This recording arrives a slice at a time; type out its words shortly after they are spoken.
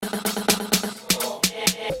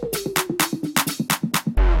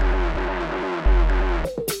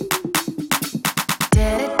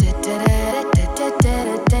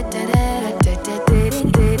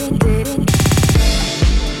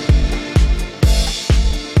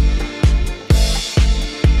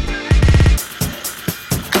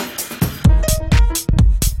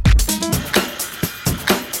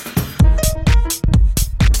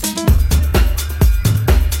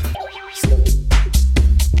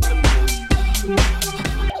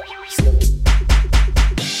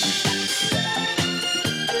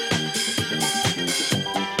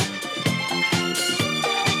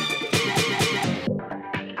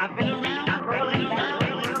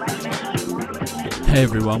Hey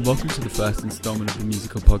everyone, welcome to the first installment of the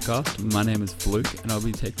musical podcast. My name is Fluke and I'll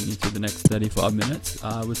be taking you through the next 35 minutes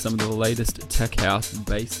with some of the latest tech house,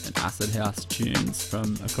 bass and acid house tunes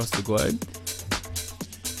from across the globe.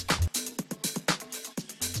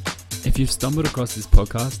 If you've stumbled across this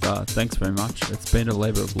podcast, thanks very much. It's been a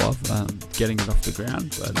labour of love getting it off the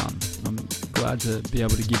ground, but I'm glad to be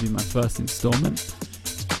able to give you my first installment.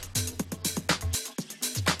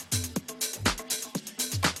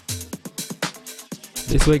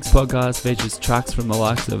 This week's podcast features tracks from the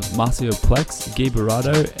likes of Marcio Plex, Guy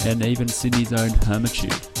Barato, and even Sydney's own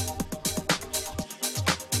Hermitude.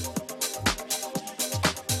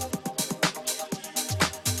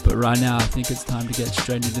 But right now, I think it's time to get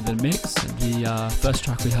straight into the mix. The first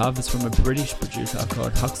track we have is from a British producer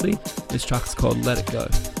called Huxley. This track's called Let It Go.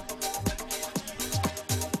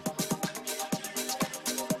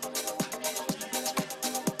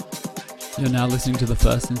 You're now listening to the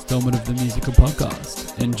first installment of the musical podcast.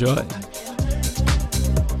 Enjoy.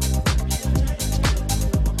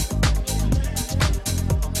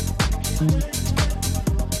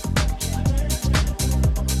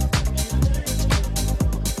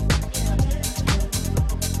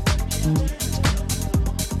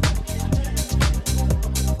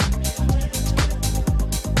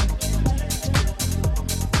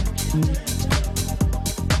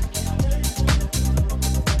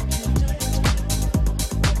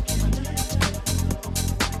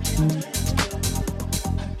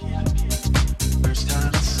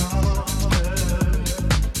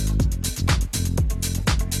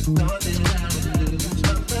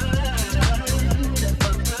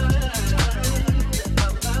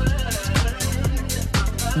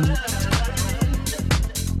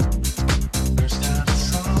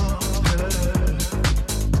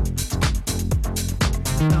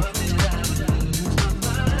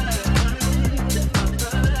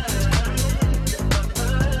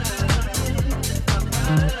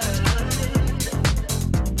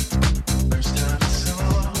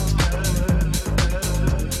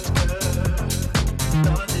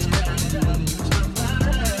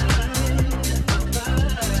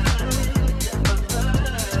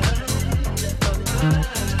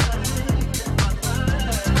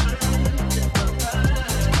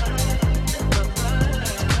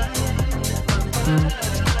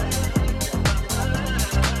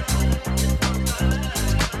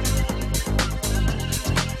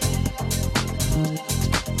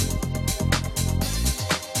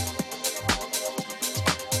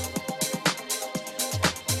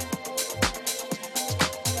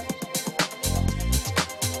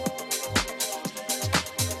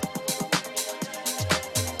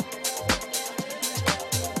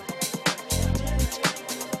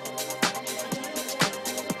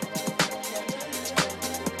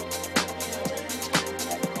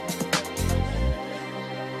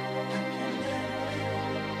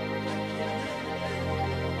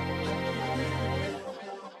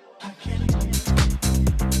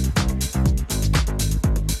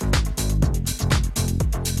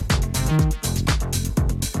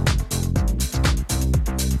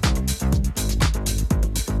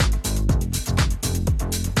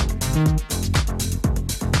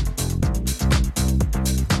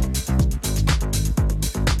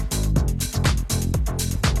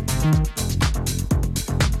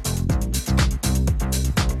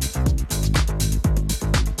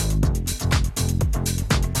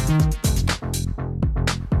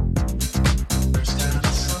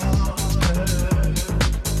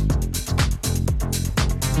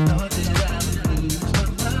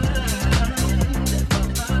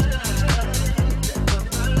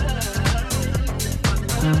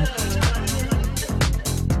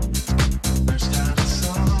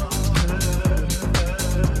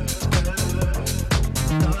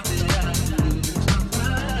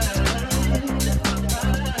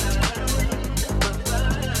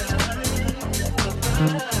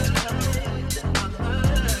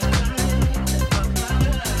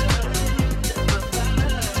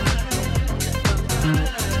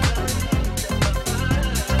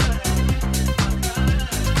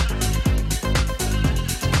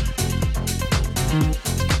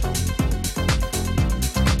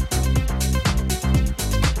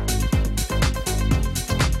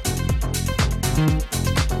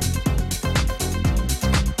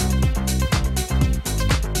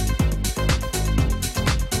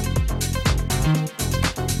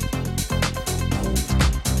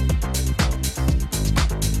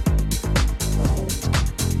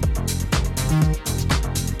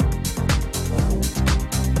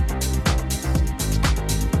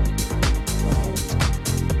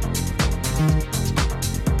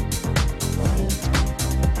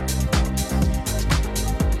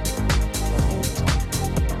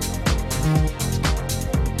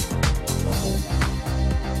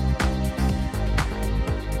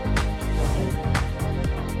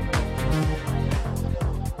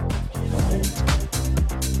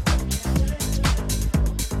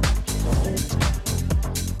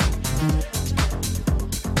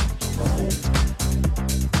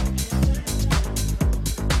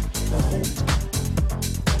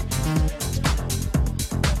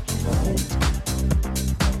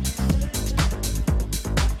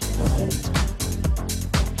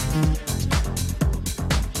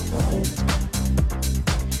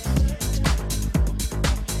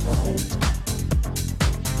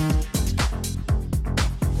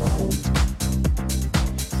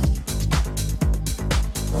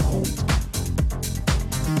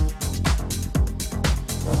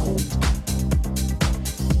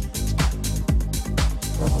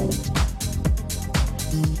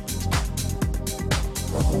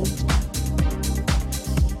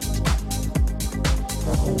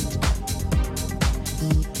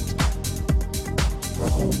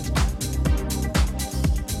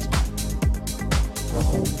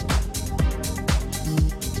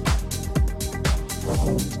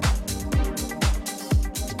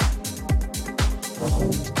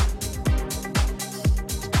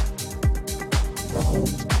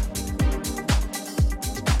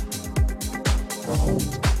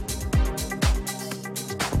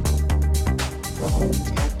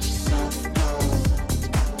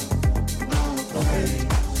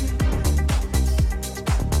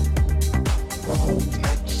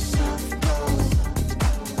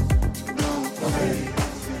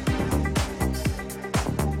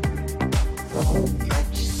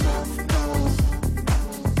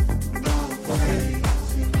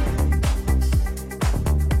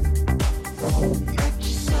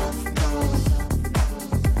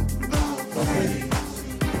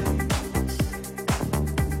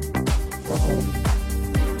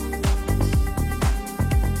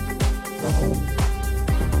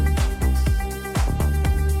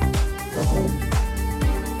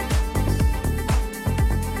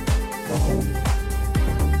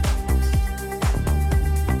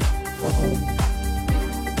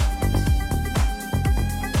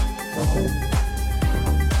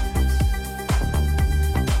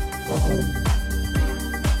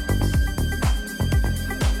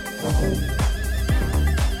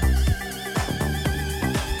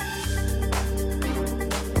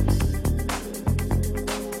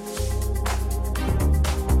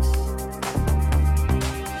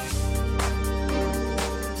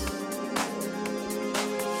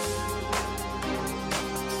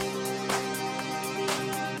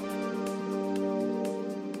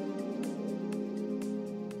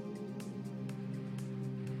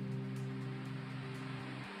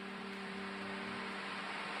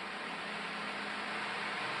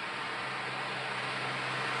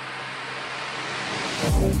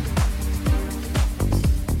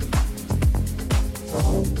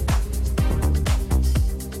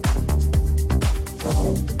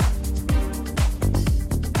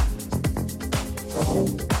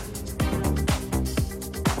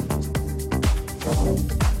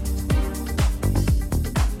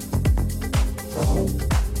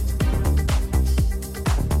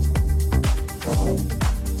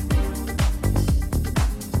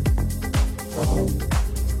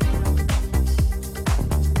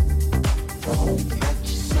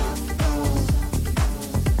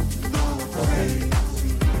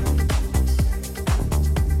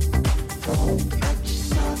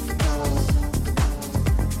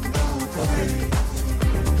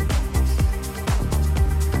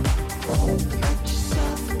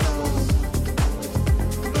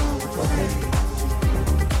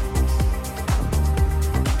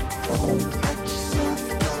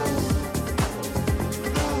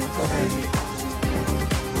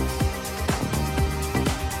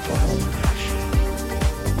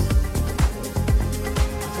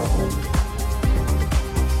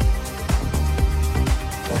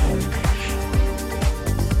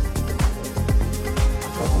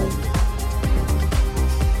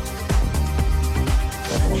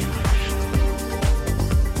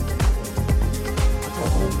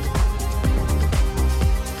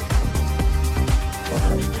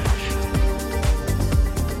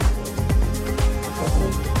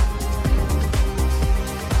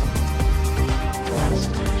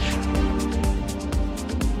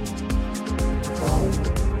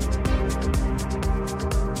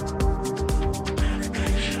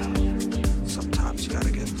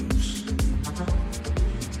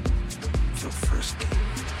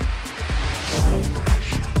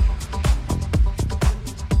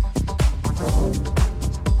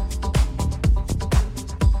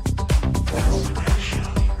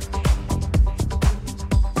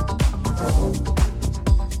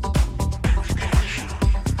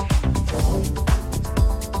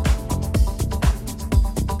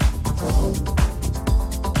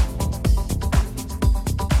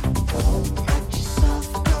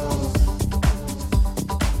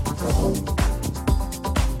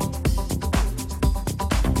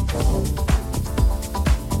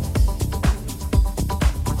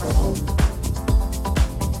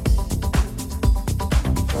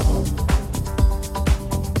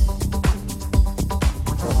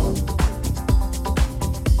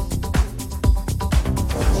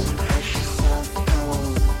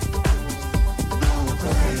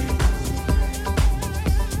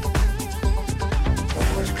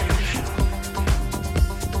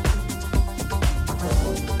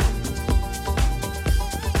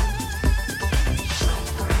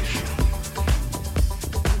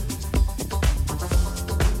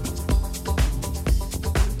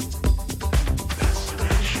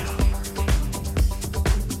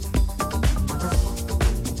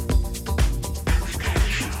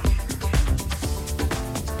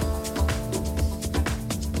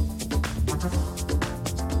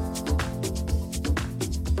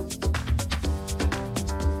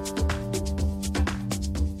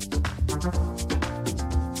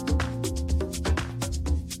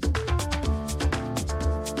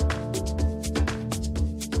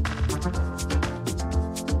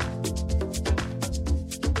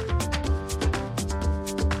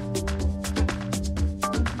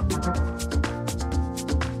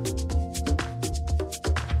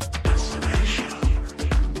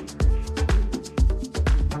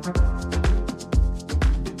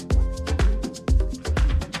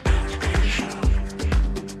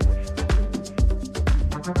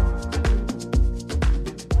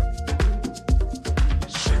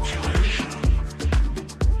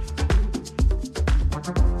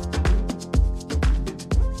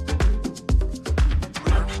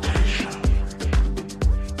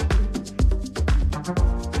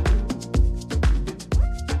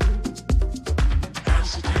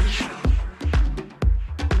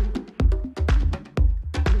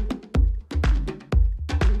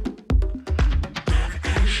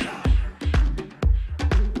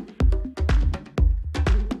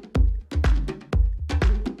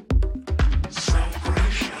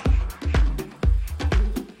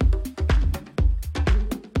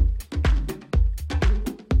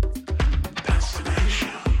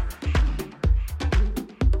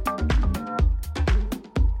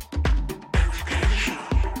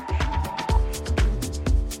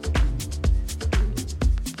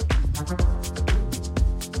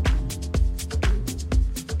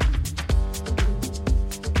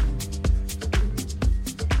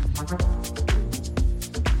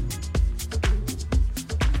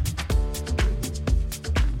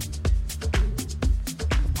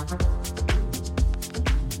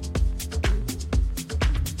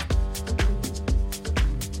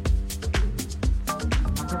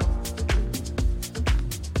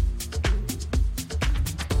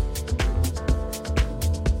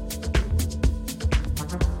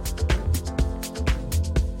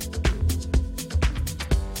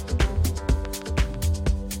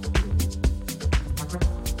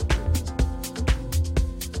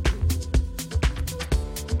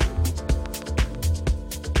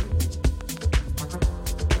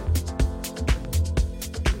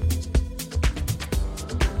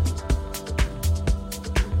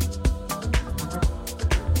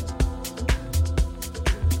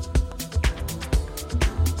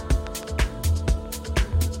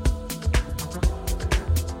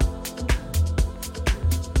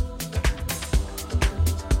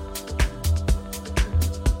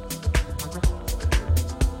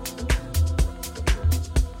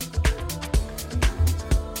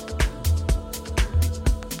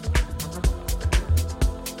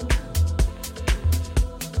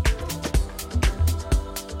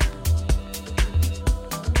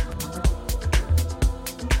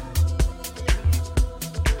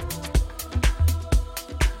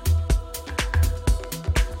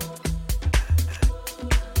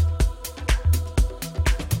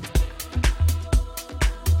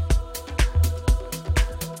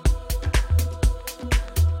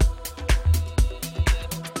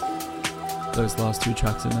 those last two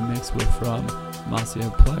tracks in the mix were from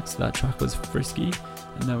Marcio Plex. That track was Frisky.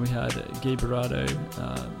 And then we had Guy Barado,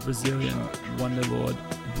 Brazilian Wonderlord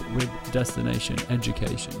with Destination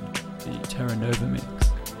Education, the Terra Nova mix.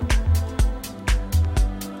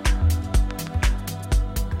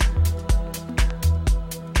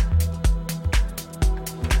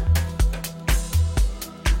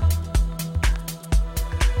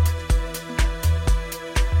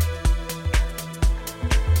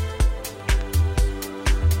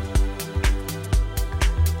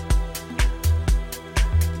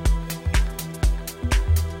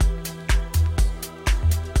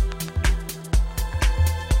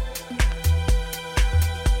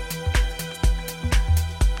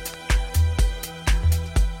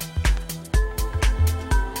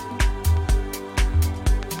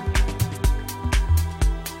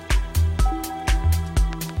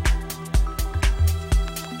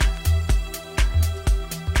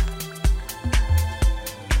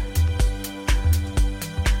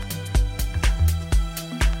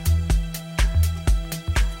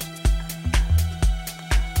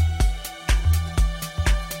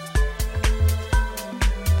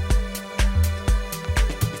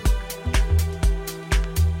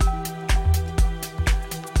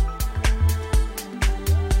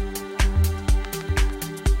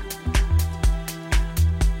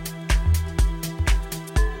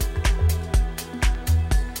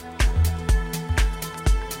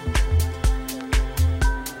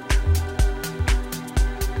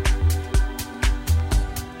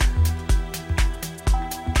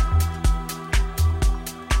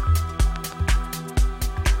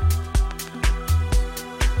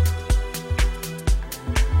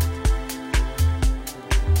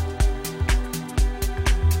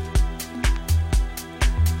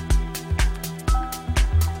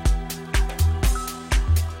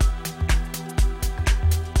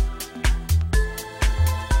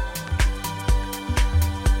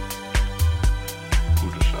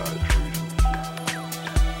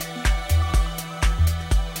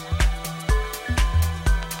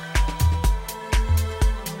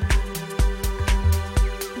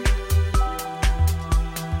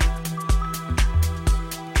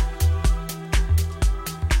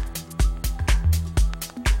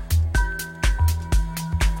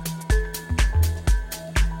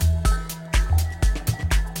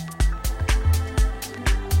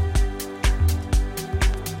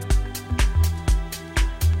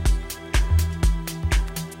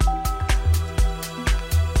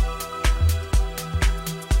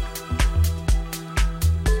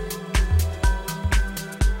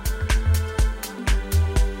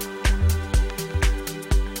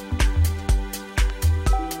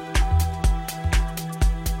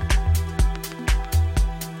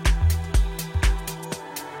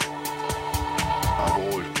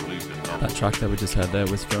 track that we just heard there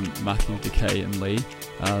was from Matthew Decay and Lee.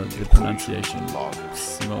 The pronunciation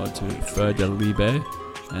similar to Fer de Liebe.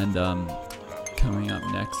 And coming up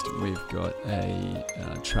next, we've got a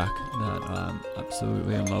track that I'm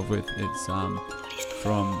absolutely in love with. It's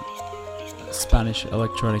from Spanish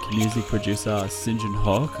electronic music producer St. John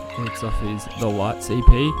Hawk. It's off his The Lights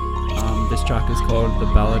EP. This track is called The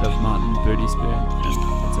Ballad of Martin Booty Spoon, and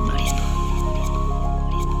it's amazing.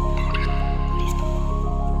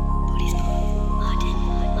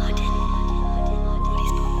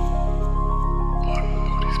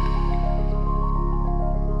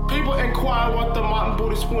 People inquire what the Martin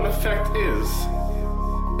Booty Spoon effect is.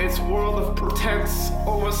 It's world of pretense,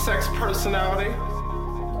 oversexed personality.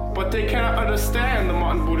 But they cannot understand the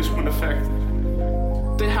Martin Booty Spoon effect.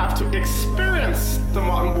 They have to experience the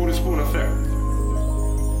Martin Booty Spoon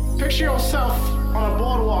effect. Picture yourself on a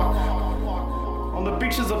boardwalk on the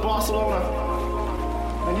beaches of Barcelona,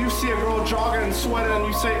 and you see a girl jogging and sweating, and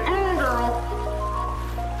you say, girl,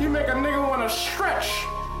 you make a nigga wanna stretch.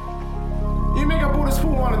 You make a booty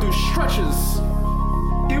spoon wanna do stretches.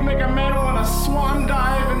 You make a man wanna swan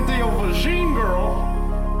dive into your vagine, girl.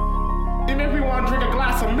 You make me want to drink a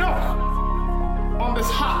glass of milk on this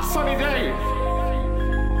hot, sunny day.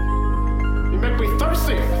 You make me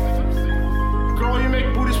thirsty. Girl, you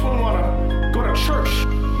make Booty Spoon want to go to church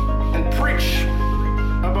and preach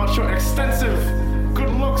about your extensive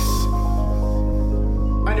good looks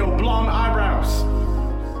and your blonde eyebrows.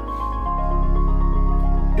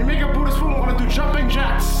 You make a Booty Spoon want to do jumping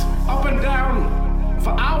jacks up and down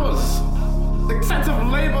for hours. Extensive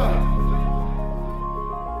labor.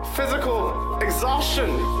 Physical exhaustion.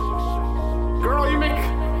 Girl, you make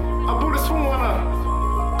a Booty Spoon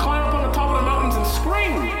wanna climb up on the top of the mountains and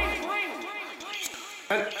scream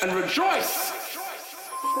and rejoice.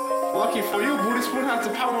 Lucky for you, Booty Spoon has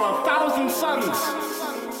the power of 1,000 suns.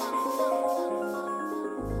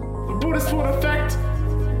 Buddhist Spoon Effect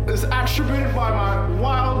is attributed by my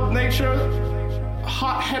wild nature,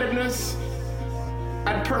 hot-headedness,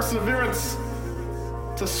 and perseverance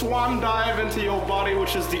to swan dive into your body,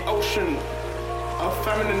 which is the ocean of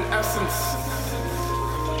feminine essence.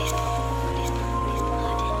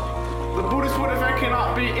 The Buddhist Spoon Effect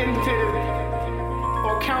cannot be imitated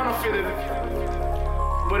or counterfeited,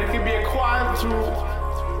 but it can be acquired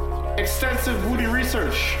through extensive Buddhi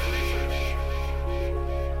research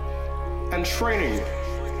and training.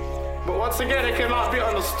 But once again, it cannot be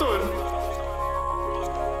understood,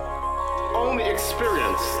 only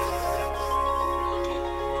experienced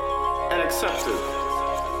and accepted.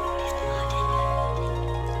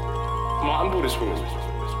 Martin Buddhist Spoon.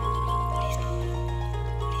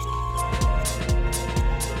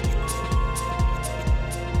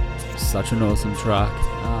 Such an awesome track.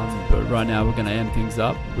 But right now we're going to amp things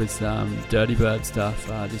up with some Dirty Bird stuff.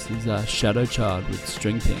 This is Shadow Child with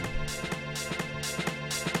String Thing.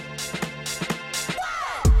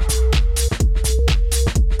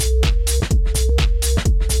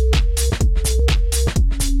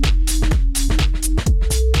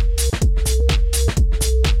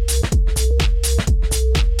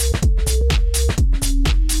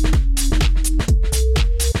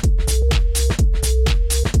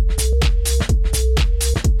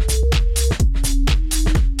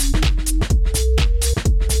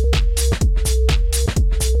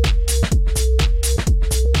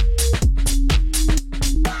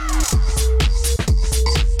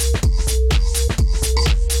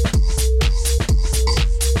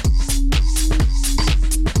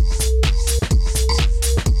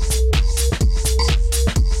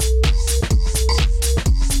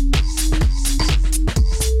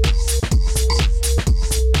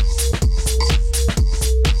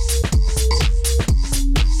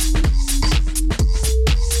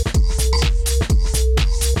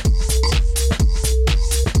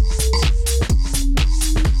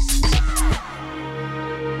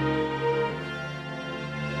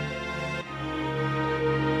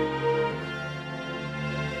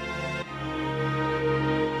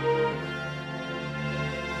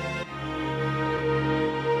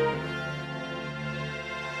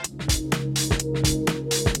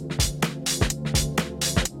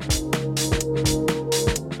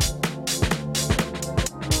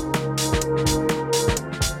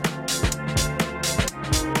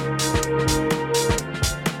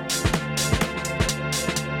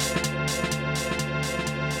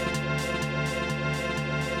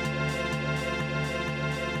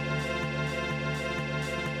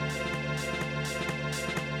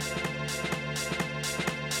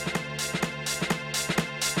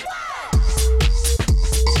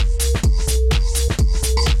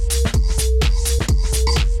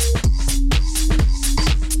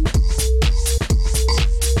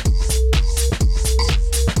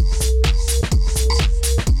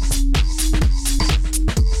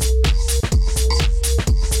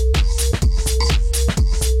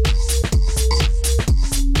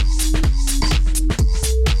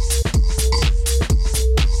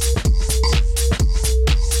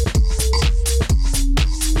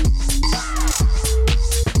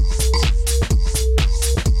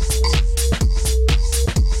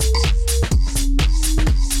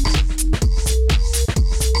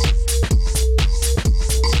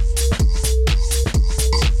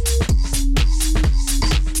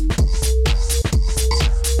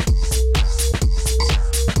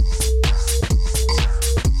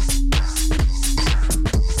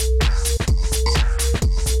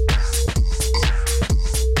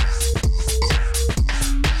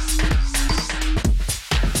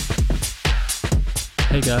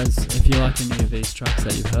 Hey guys, if you like any of these tracks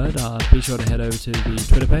that you've heard, be sure to head over to the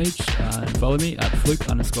Twitter page and follow me at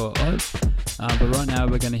fluke_oz. But right now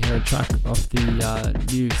we're going to hear a track off the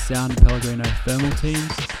new Sound Pellegrino Thermal Team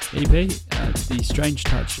EP. It's the Strange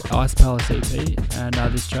Touch Ice Palace EP, and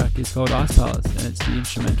this track is called Ice Palace, and it's the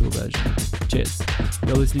instrumental version. Cheers.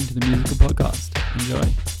 You're listening to the Musical Podcast.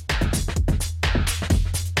 Enjoy.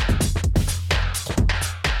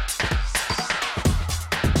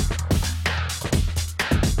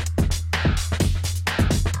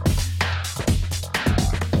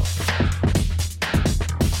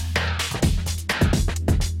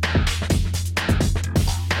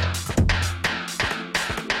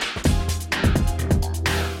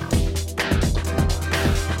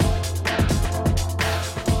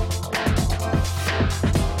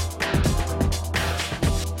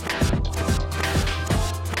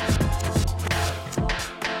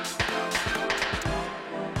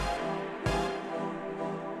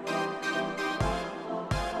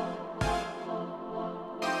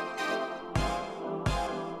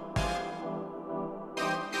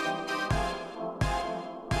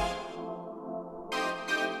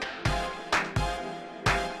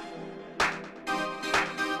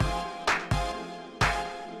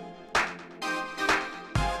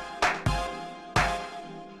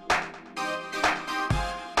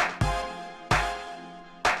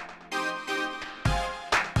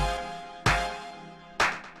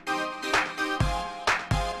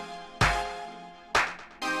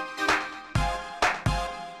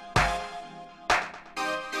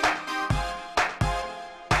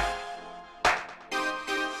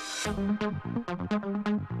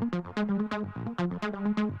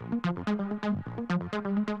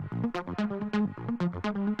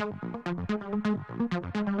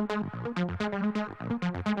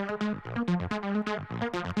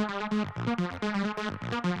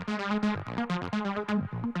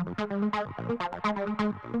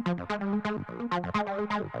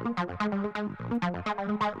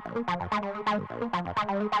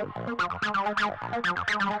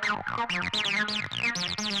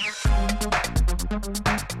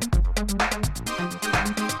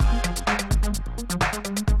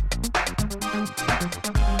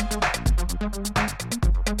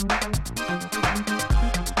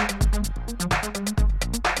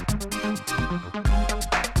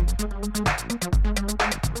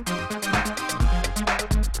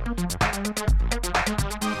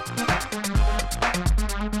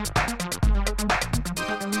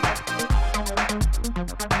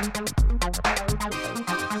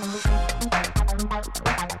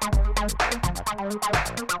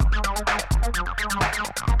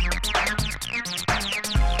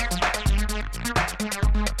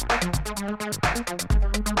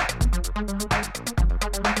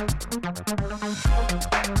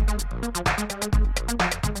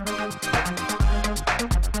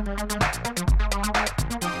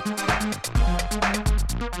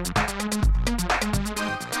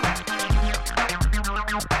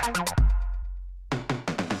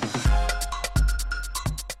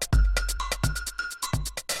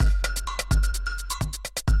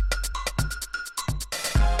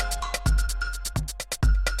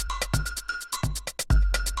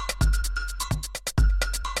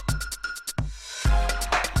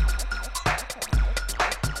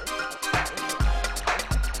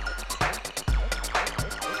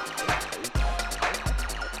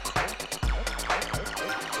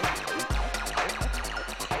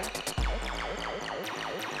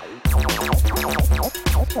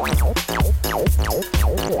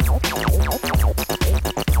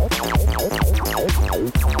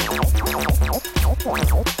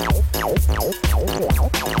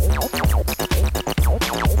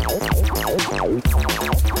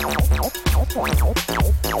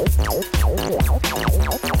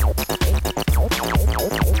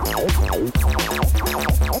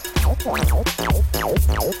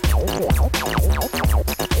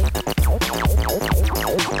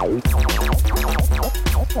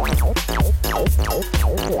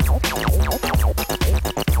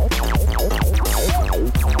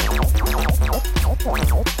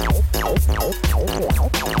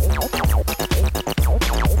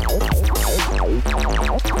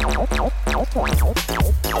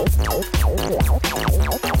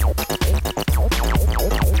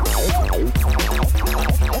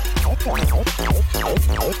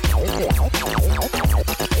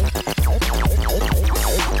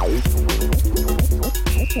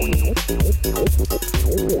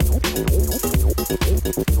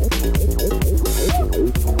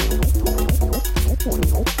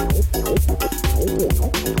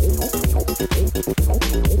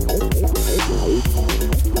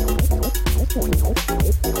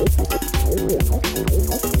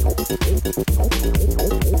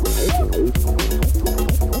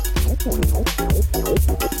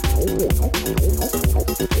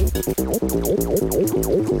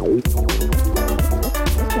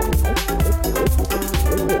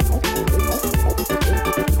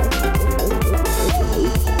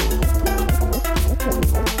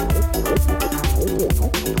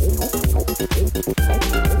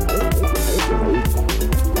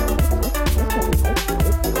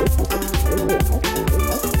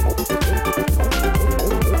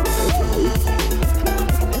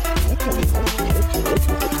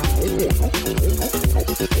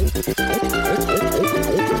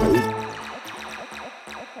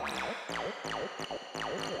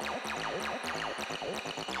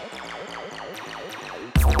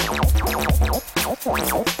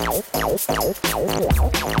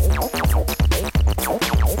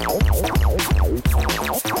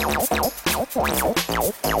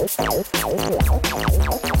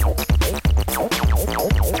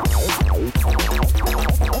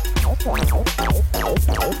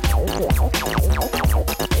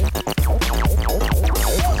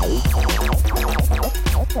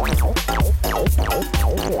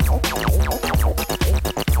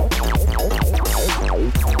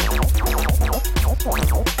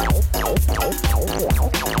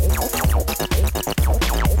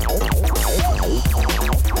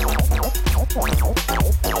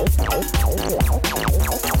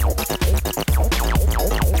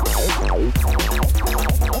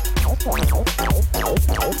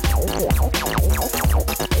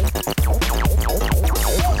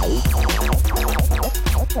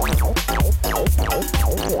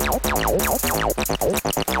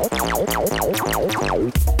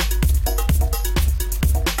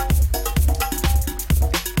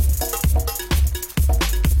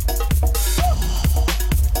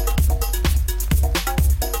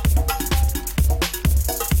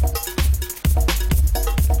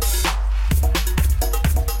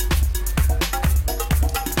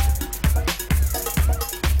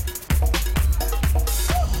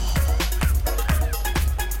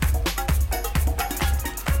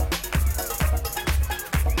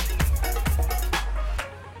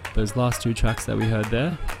 those last two tracks that we heard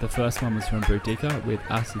there. The first one was from Boudica with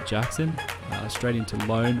Acid Jackson, straight into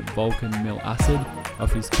Lone Vulcan Mill Acid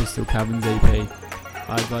off his Crystal Caverns EP.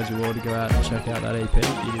 I advise you all to go out and check out that EP.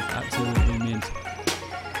 It is absolutely mint.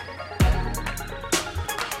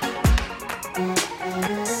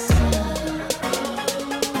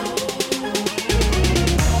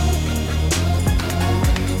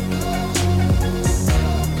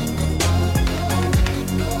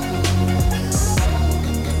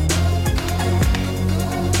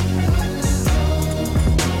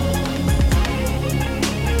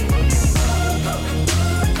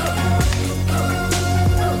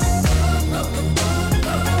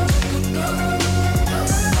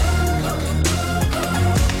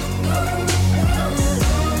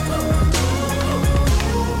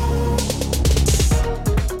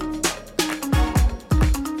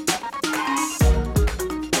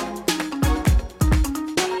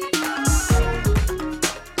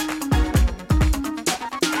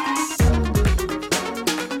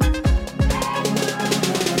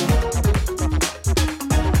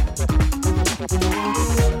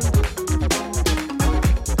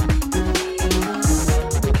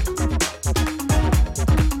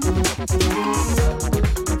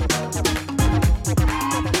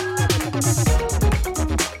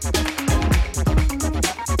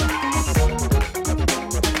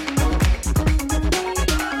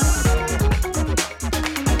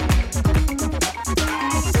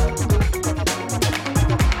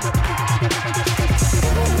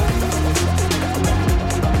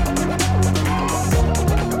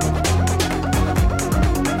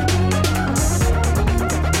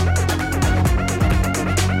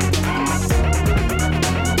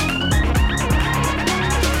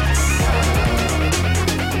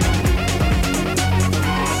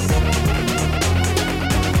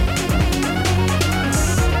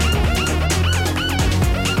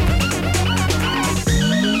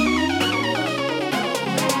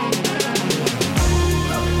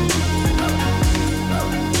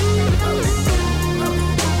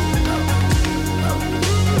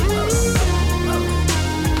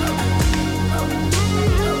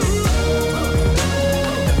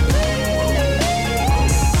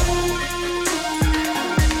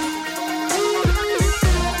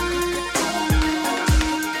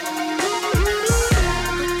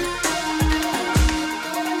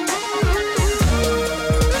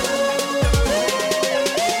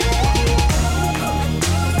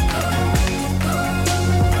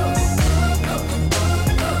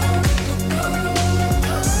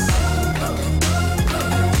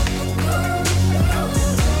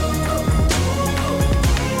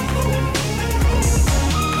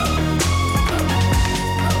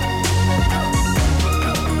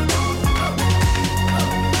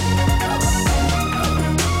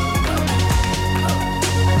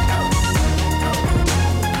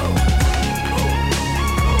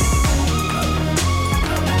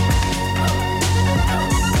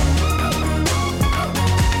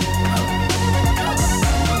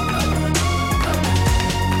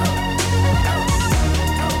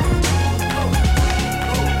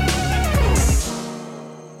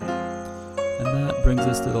 Brings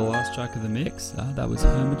us to the last track of the mix. That was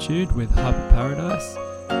Hermitude with Hyper Paradise.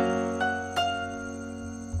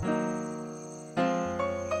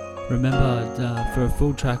 Remember, for a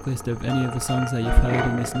full track list of any of the songs that you've heard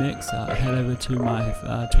in this mix, head over to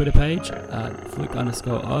my Twitter page at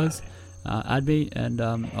Fluke_Oz, add me, and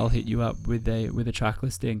I'll hit you up with a track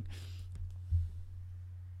listing.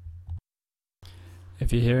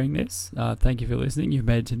 If you're hearing this, thank you for listening. You've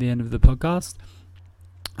made it to the end of the podcast.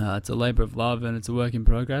 It's a labour of love and it's a work in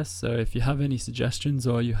progress. So if you have any suggestions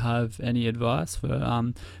or you have any advice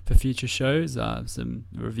for future shows, some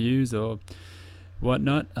reviews or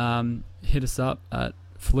whatnot, hit us up at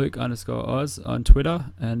Fluke_Oz on Twitter,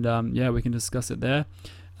 and we can discuss it there.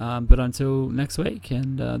 But until next week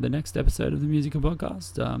and the next episode of the Musical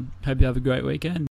Podcast, hope you have a great weekend.